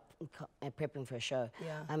competition prep. Yeah, prepping for a show.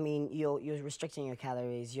 Yeah. I mean, you're restricting your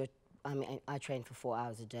calories. I train for 4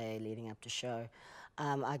 hours a day leading up to show.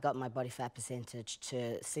 I got my body fat percentage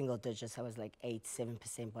to single digits. I was like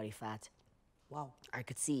 7% body fat. Wow. I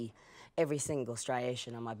could see every single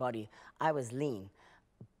striation on my body. I was lean,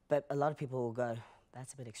 but a lot of people will go,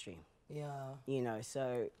 that's a bit extreme. Yeah. You know,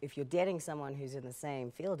 so if you're dating someone who's in the same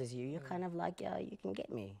field as you, you're kind of like, yeah, you can get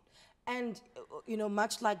me. And, you know,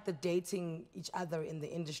 much like the dating each other in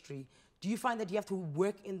the industry, do you find that you have to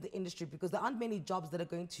work in the industry? Because there aren't many jobs that are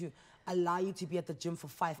going to allow you to be at the gym for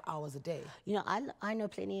 5 hours a day. You know, I know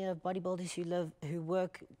plenty of bodybuilders who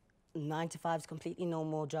work 9 to 5s, completely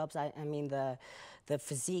normal jobs. I mean, the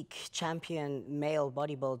physique champion male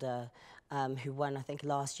bodybuilder who won, I think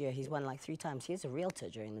last year, he's won like 3 times. He's a realtor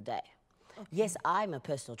during the day. Okay. Yes, I'm a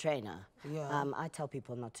personal trainer. Yeah. I tell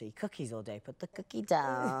people not to eat cookies all day. Put the cookie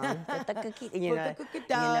down. Put the cookie, the cookie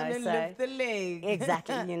down and lift the leg.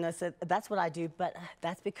 Exactly. You know, so that's what I do. But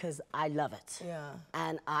that's because I love it. Yeah.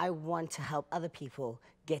 And I want to help other people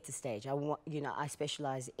get to stage. I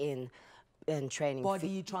specialize in training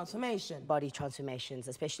body transformation. Body transformations,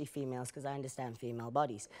 especially females, because I understand female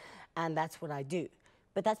bodies, and that's what I do.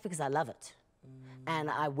 But that's because I love it. And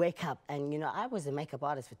I wake up, and you know, I was a makeup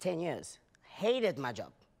artist for 10 years. Hated my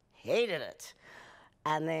job, hated it.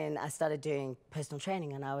 And then I started doing personal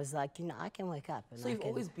training, and I was like, you know, I can wake up. And so you've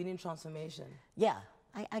always been in transformation? Yeah,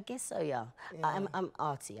 I guess so, yeah. I'm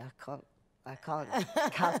artsy, I can't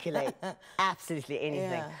calculate absolutely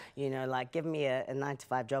anything. Yeah. You know, like give me a 9 to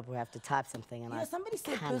 5 job where I have to type something and somebody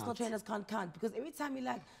said personal trainers can't count because every time you're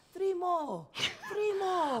like, 3 more, 3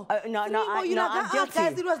 more. I'm guilty.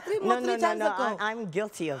 Guys, it was 3 more, 3 times ago. I'm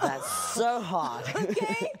guilty of that so hard.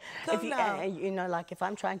 Okay, you know, like if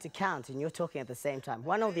I'm trying to count and you're talking at the same time,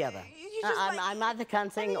 one or the other. I'm either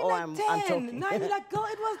counting or I'm talking. No, you're like, girl,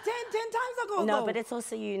 it was 10 times ago. No, but it's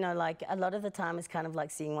also, you know, like a lot of the time it's kind of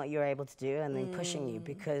like seeing what you're able to do and then pushing you,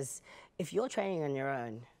 because if you're training on your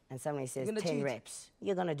own and somebody says 10 reps,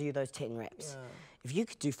 you're going to do those 10 reps. Yeah. If you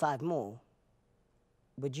could do 5 more,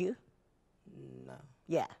 would you? No.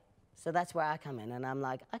 Yeah. So that's where I come in, and I'm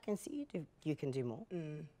like, I can see you can do more.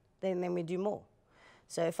 Then we do more.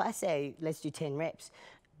 So if I say, let's do 10 reps,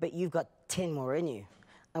 but you've got 10 more in you,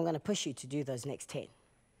 I'm going to push you to do those next 10.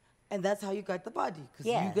 And that's how you got the body, because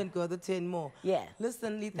you can go the 10 more. Yeah.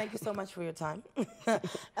 Listen, Lee, thank you so much for your time.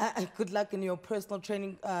 Good luck in your personal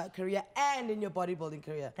training career and in your bodybuilding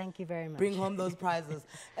career. Thank you very much. Bring home those prizes.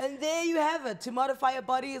 And there you have it. To modify your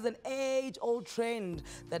body is an age-old trend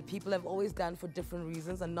that people have always done for different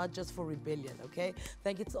reasons and not just for rebellion, okay?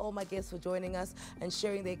 Thank you to all my guests for joining us and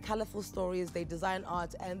sharing their colorful stories, their design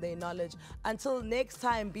art, and their knowledge. Until next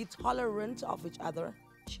time, be tolerant of each other.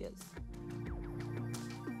 Cheers.